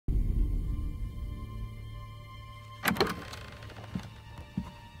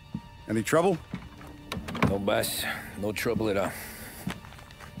Any trouble? No, boss. No trouble at all.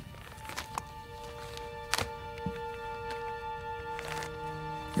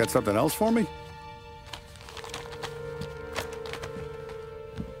 Got something else for me?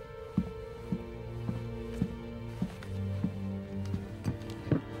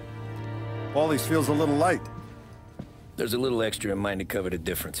 Paulie's feels a little light. There's a little extra in mine to cover the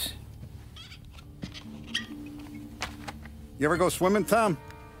difference. You ever go swimming, Tom?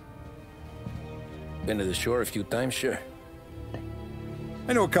 Been to the shore a few times, sure.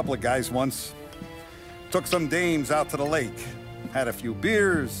 I knew a couple of guys once. Took some dames out to the lake. Had a few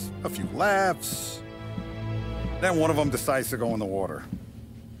beers, a few laughs. Then one of them decides to go in the water.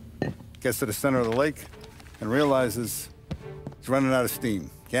 Gets to the center of the lake and realizes he's running out of steam.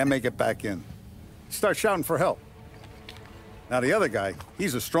 Can't make it back in. Starts shouting for help. Now the other guy,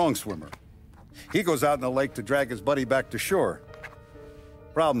 he's a strong swimmer. He goes out in the lake to drag his buddy back to shore.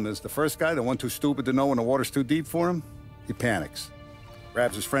 Problem is, the first guy, the one too stupid to know when the water's too deep for him, he panics.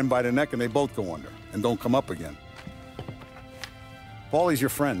 Grabs his friend by the neck and they both go under and don't come up again. Paulie's your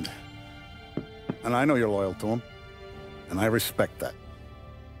friend. And I know you're loyal to him. And I respect that.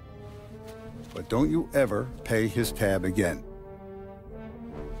 But don't you ever pay his tab again.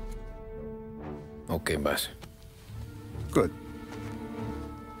 Okay, boss. Good.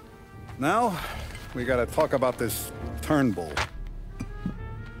 Now, we gotta talk about this Turnbull.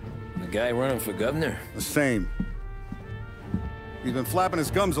 The guy running for governor? The same. He's been flapping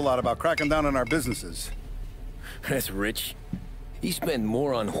his gums a lot about cracking down on our businesses. That's rich. He spent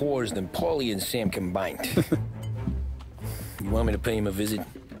more on whores than Paulie and Sam combined. You want me to pay him a visit?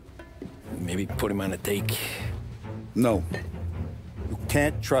 Maybe put him on a take? No. You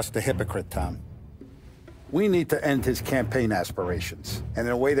can't trust a hypocrite, Tom. We need to end his campaign aspirations, and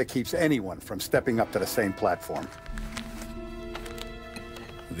in a way that keeps anyone from stepping up to the same platform.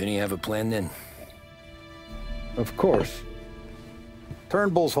 Vinny have a plan then? Of course.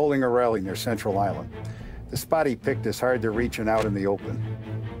 Turnbull's holding a rally near Central Island. The spot he picked is hard to reach and out in the open.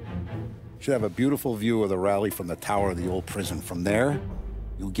 Should have a beautiful view of the rally from the tower of the old prison. From there,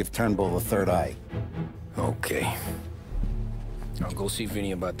 you'll give Turnbull a third eye. Okay. I'll go see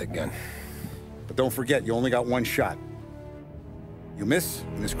Vinny about the gun. But don't forget, you only got one shot. You miss,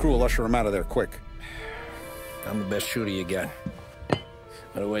 and his crew will usher him out of there quick. I'm the best shooter you got.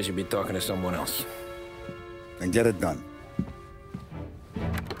 Otherwise, you'd be talking to someone else. Then get it done.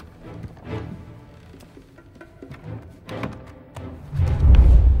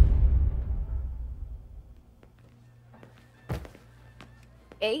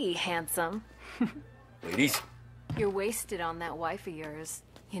 Hey, handsome. Ladies? You're wasted on that wife of yours.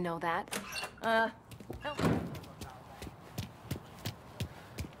 You know that? Oh.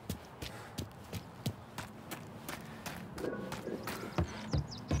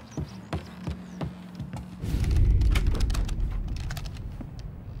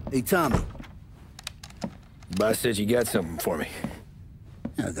 Hey, Tommy. Boss said you got something for me.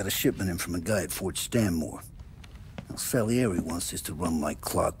 Yeah, I got a shipment in from a guy at Fort Stanmore. Now, Salieri wants this to run like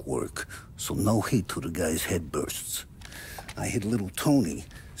clockwork, so no heat till the guy's head bursts. I hit little Tony,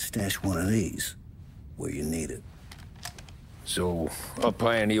 stash one of these, where you need it. So, up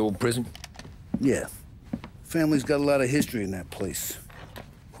high in the old prison? Yeah. Family's got a lot of history in that place.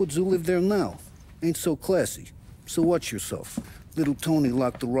 Hoods who live there now. Ain't so classy. So watch yourself. Little Tony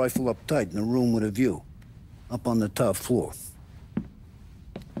locked the rifle up tight in a room with a view. Up on the top floor.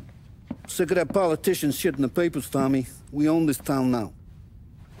 Sick of that politician shit in the papers, Tommy. We own this town now.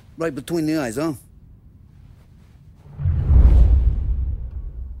 Right between the eyes, huh?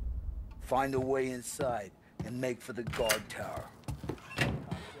 Find a way inside and make for the guard tower.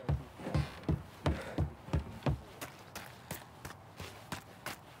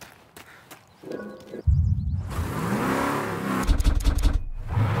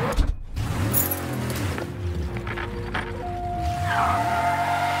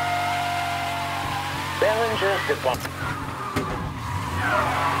 Bellinger deployed.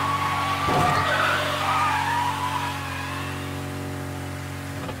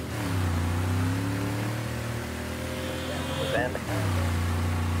 Send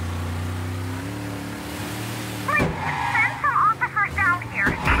some officers down here.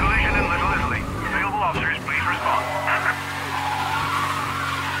 Collision in Little Italy. Available officers, please respond.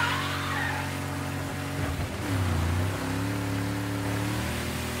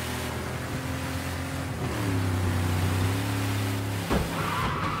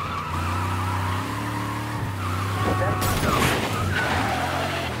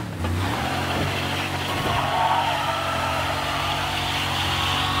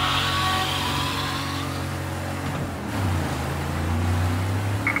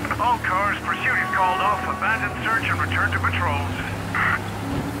 called off, abandon search and return to patrols.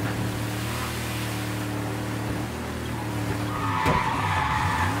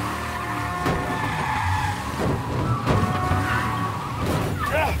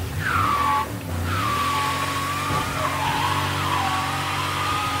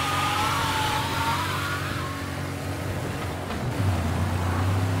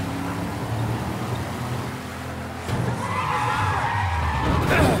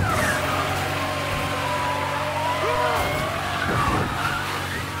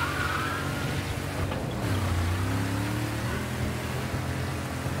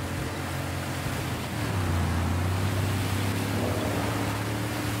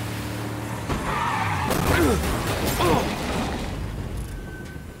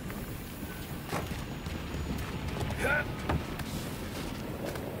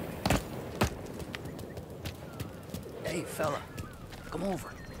 Hey, fella. Come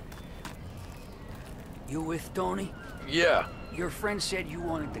over. You with Tony? Yeah. Your friend said you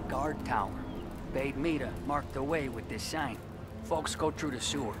wanted the guard tower. Bade me to mark the way with this sign. Folks go through the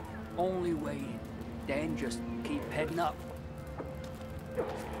sewer. Only way in. Then just keep heading up.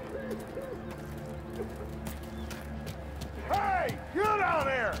 Hey, you down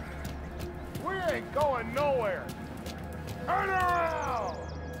there! We ain't going nowhere! Turn around!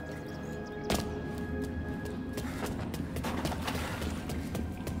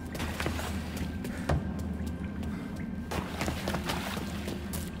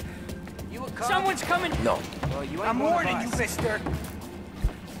 You a cop? Someone's coming! No. Well, you ain't I'm warning you, mister!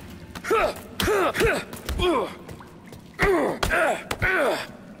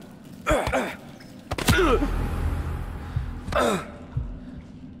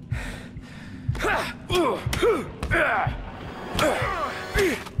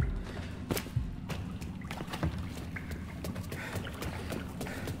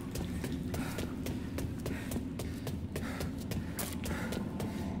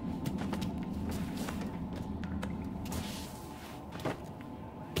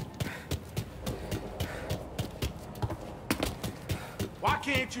 Why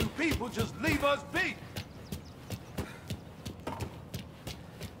can't you people just leave us be?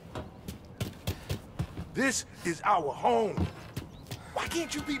 This is our home. Why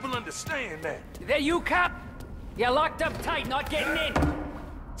can't you people understand that? That you, cop? You're locked up tight, not getting in.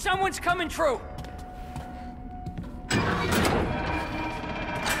 Someone's coming through.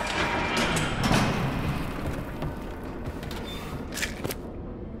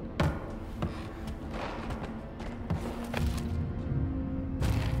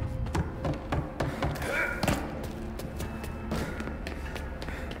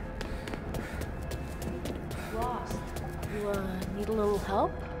 Lost. You, need a little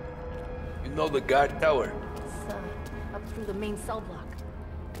help? You know the guard tower? It's, up through the main cell block.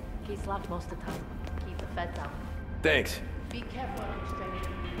 Gate's locked most of the time. Keep the feds out. Thanks. Be careful, stranger.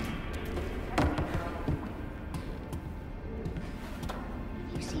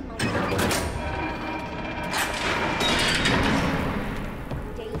 You see my...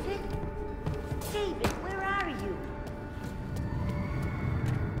 David? David, where are you?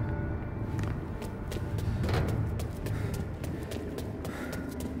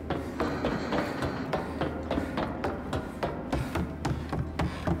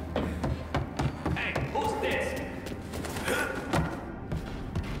 Hey, who's this?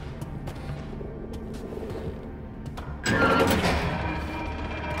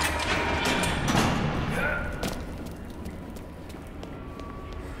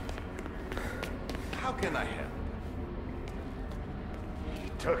 How can I help? He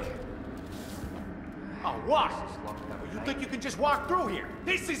took it. Oh, what? You think you can just walk through here?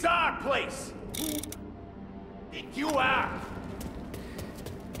 This is our place! Think you are?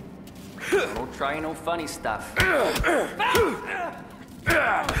 Don't try no funny stuff.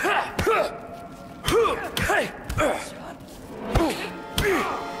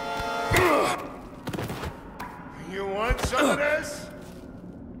 You want some of this?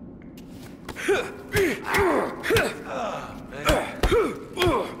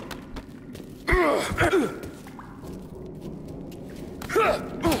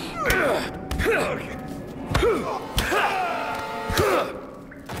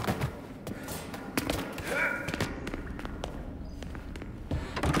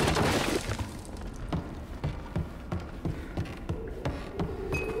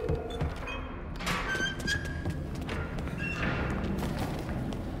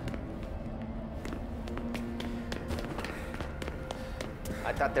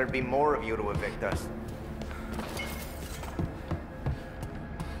 I thought there'd be more of you to evict us.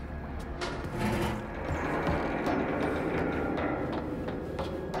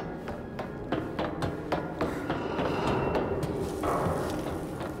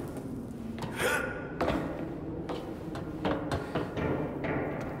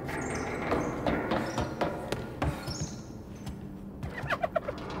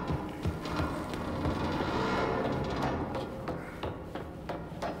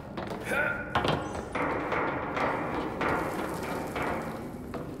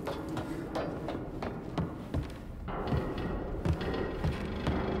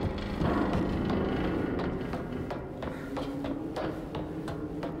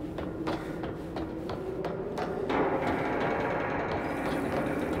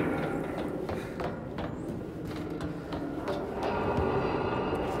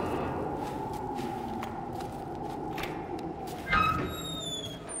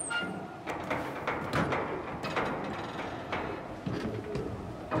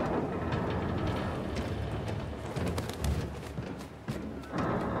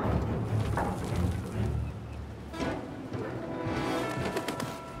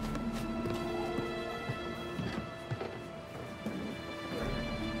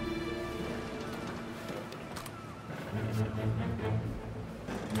 Reports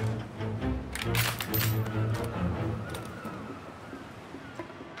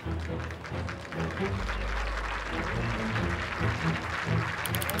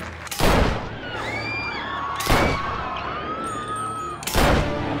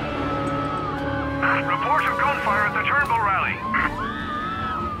of gunfire at the Turnbull rally.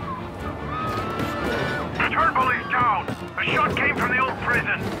 Turnbull is down. A shot came from the old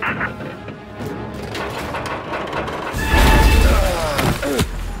prison.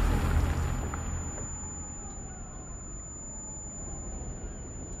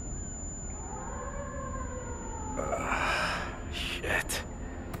 Shit.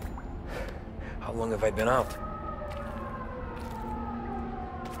 How long have I been out?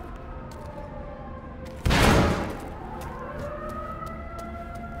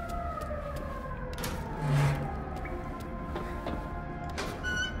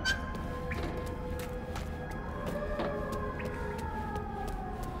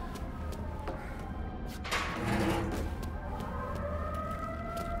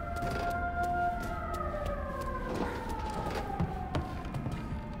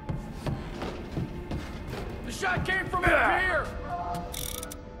 The shot came from up here!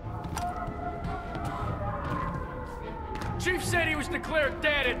 Chief said he was declared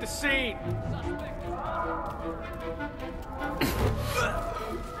dead at the scene.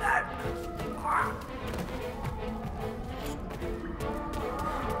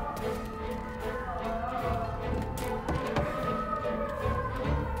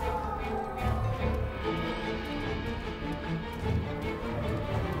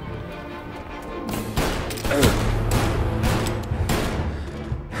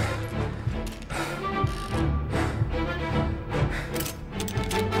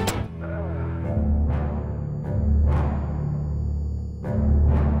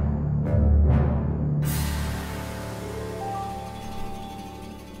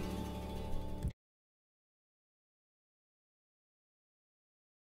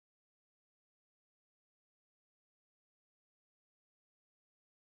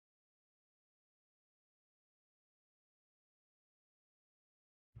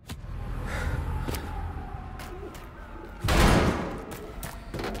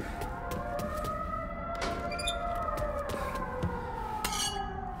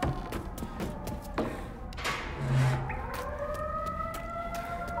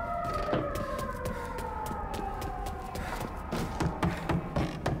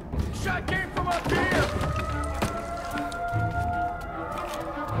 Shot came from up here!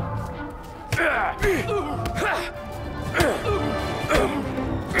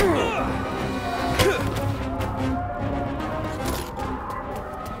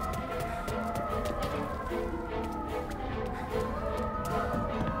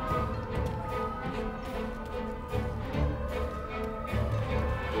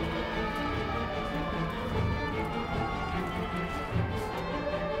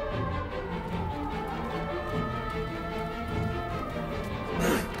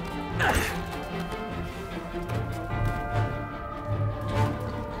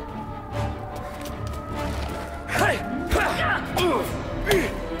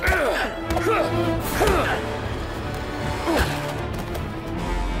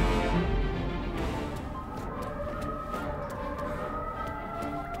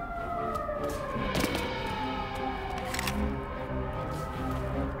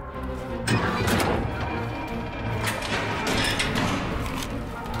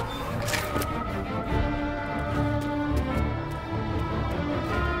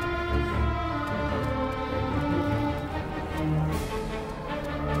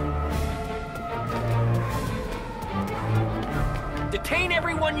 Detain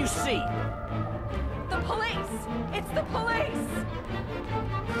everyone you see! The police! It's the police!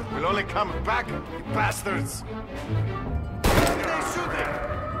 We'll only come back, you bastards! They're shooting!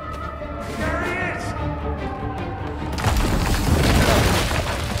 There he is!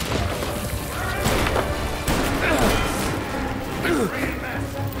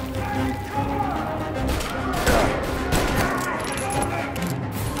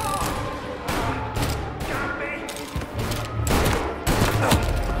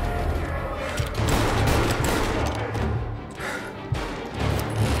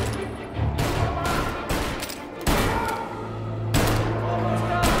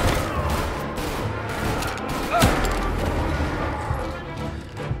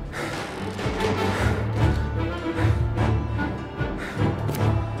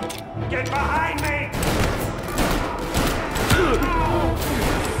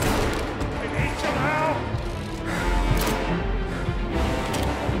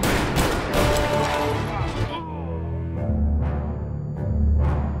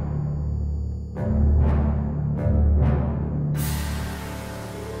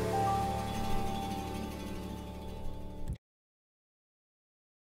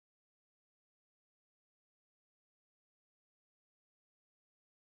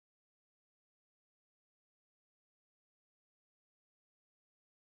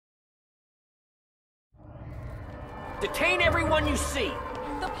 Detain everyone you see!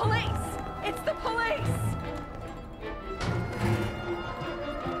 The police! It's the police!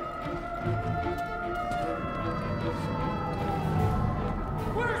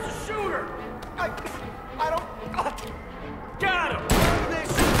 Where's the shooter? I don't... Got him!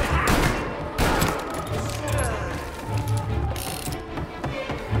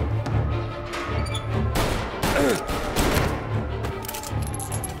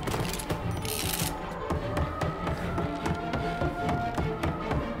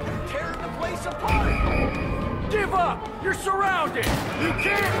 Tearing the place apart! Give up! You're surrounded! You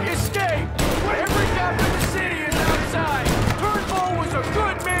can't escape! Every cop in the city is outside! Turnbull was a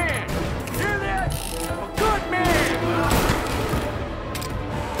good man! Hear that? A good man!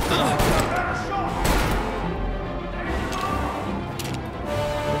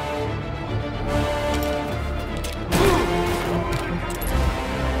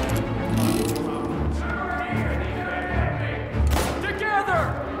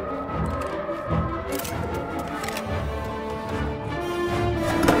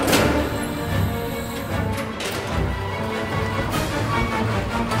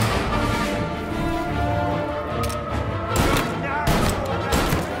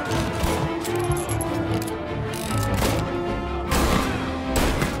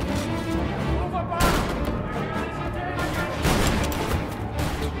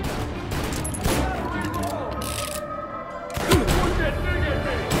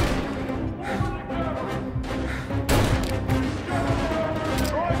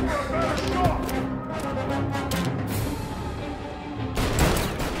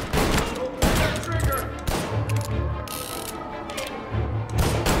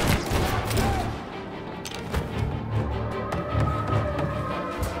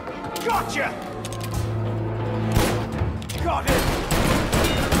 Gotcha! Got it!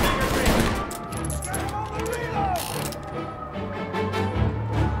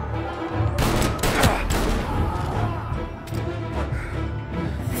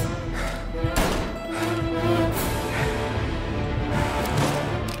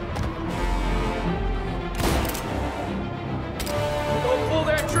 Don't pull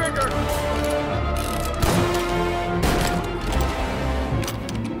that trigger!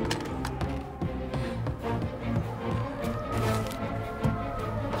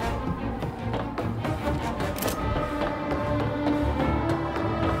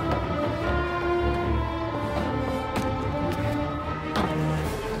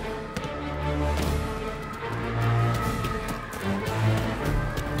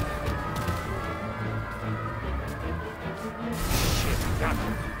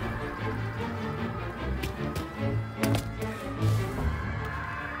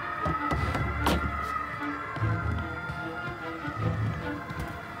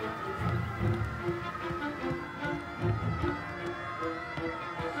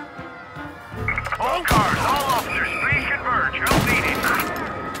 All cars, all officers, please converge. Help needed.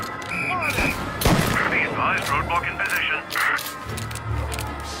 Be advised, roadblock in position.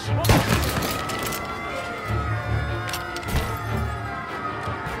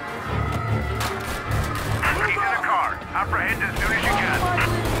 Get in the car. Apprehend as soon as you can.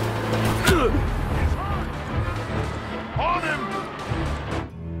 On him!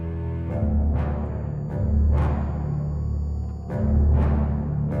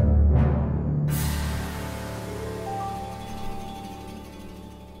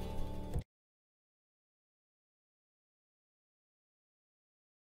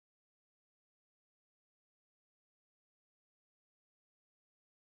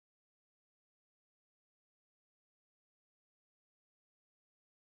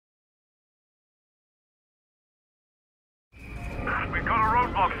 We've got a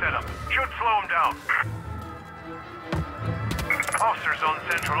roadblock set up. Should slow him down. Officers on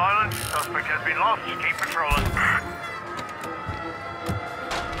Central Island. Suspect has been lost. Keep patrolling.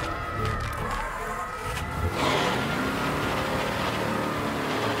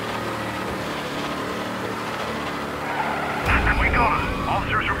 We got him.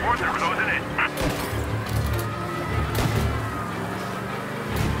 Officers report they're closing in.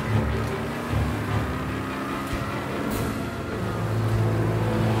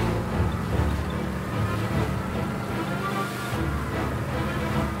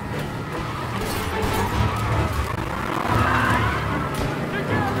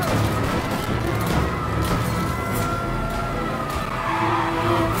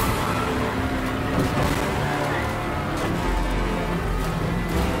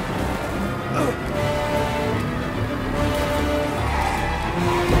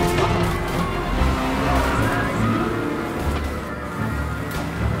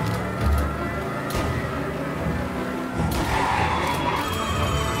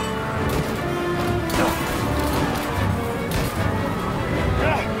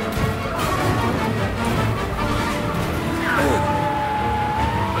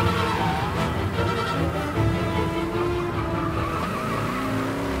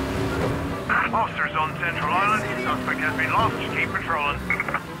 Officers on Central Island. Suspect has been lost. Keep patrolling.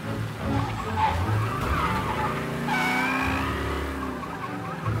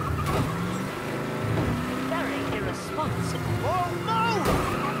 Very irresponsible. Oh, no!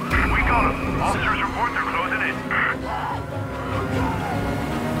 We got him. Officers report they're closing in.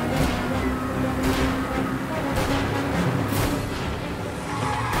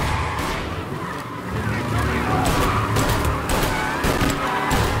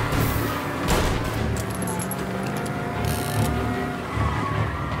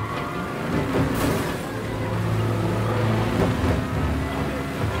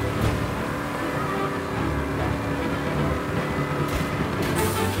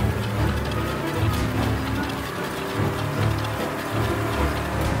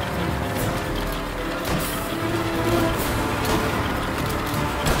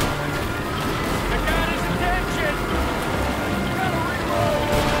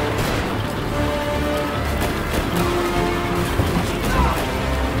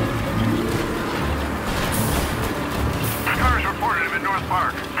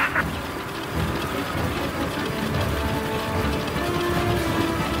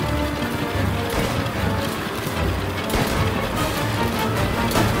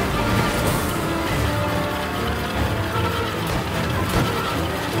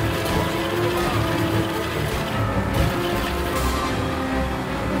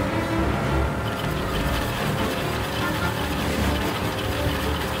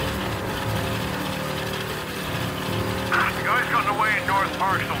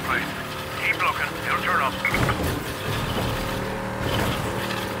 Park someplace. Keep looking. He'll turn up.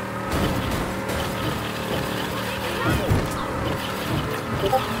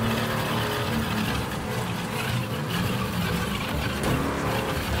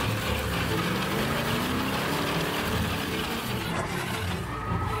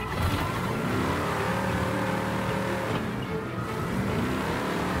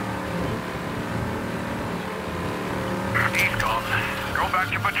 He's gone. Go back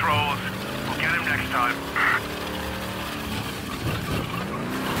to patrols. We'll get him next time.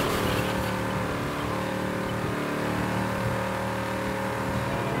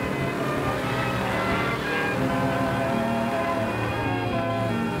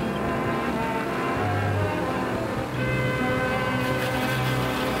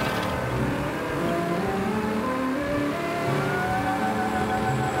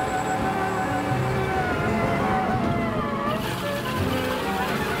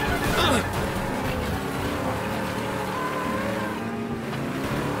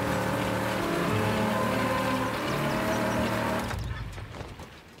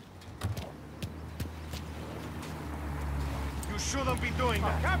 You shouldn't be doing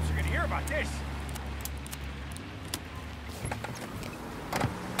that. Cops are gonna hear about this.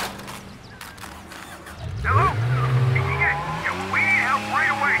 Hello? Yeah, we need help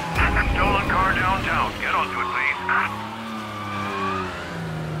right away. Stolen car downtown. Get onto it, please.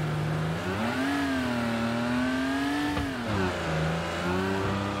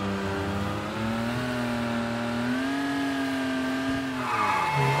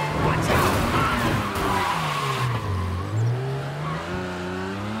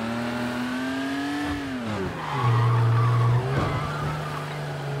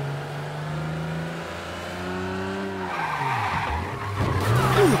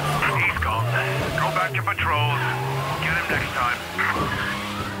 He's gone. Go back to patrols. Get him next time.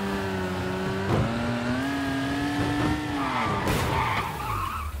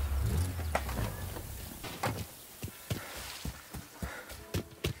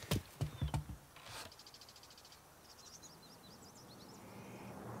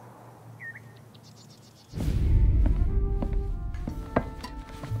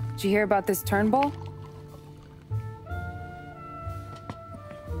 Did you hear about this Turnbull?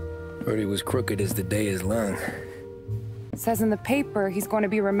 Heard he was crooked as the day is long. It says in the paper he's going to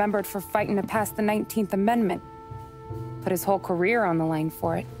be remembered for fighting to pass the 19th Amendment. Put his whole career on the line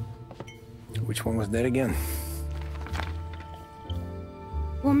for it. Which one was that again?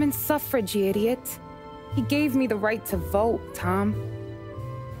 Women's suffrage, you idiot. He gave me the right to vote, Tom.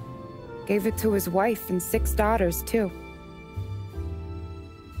 Gave it to his wife and 6 daughters, too.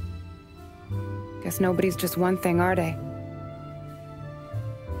 Guess nobody's just one thing, are they?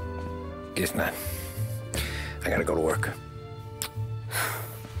 Guess not. I gotta go to work.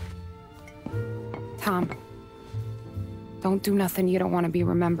 Tom, don't do nothing you don't want to be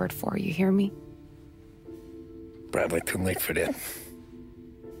remembered for, you hear me? Probably too late for that.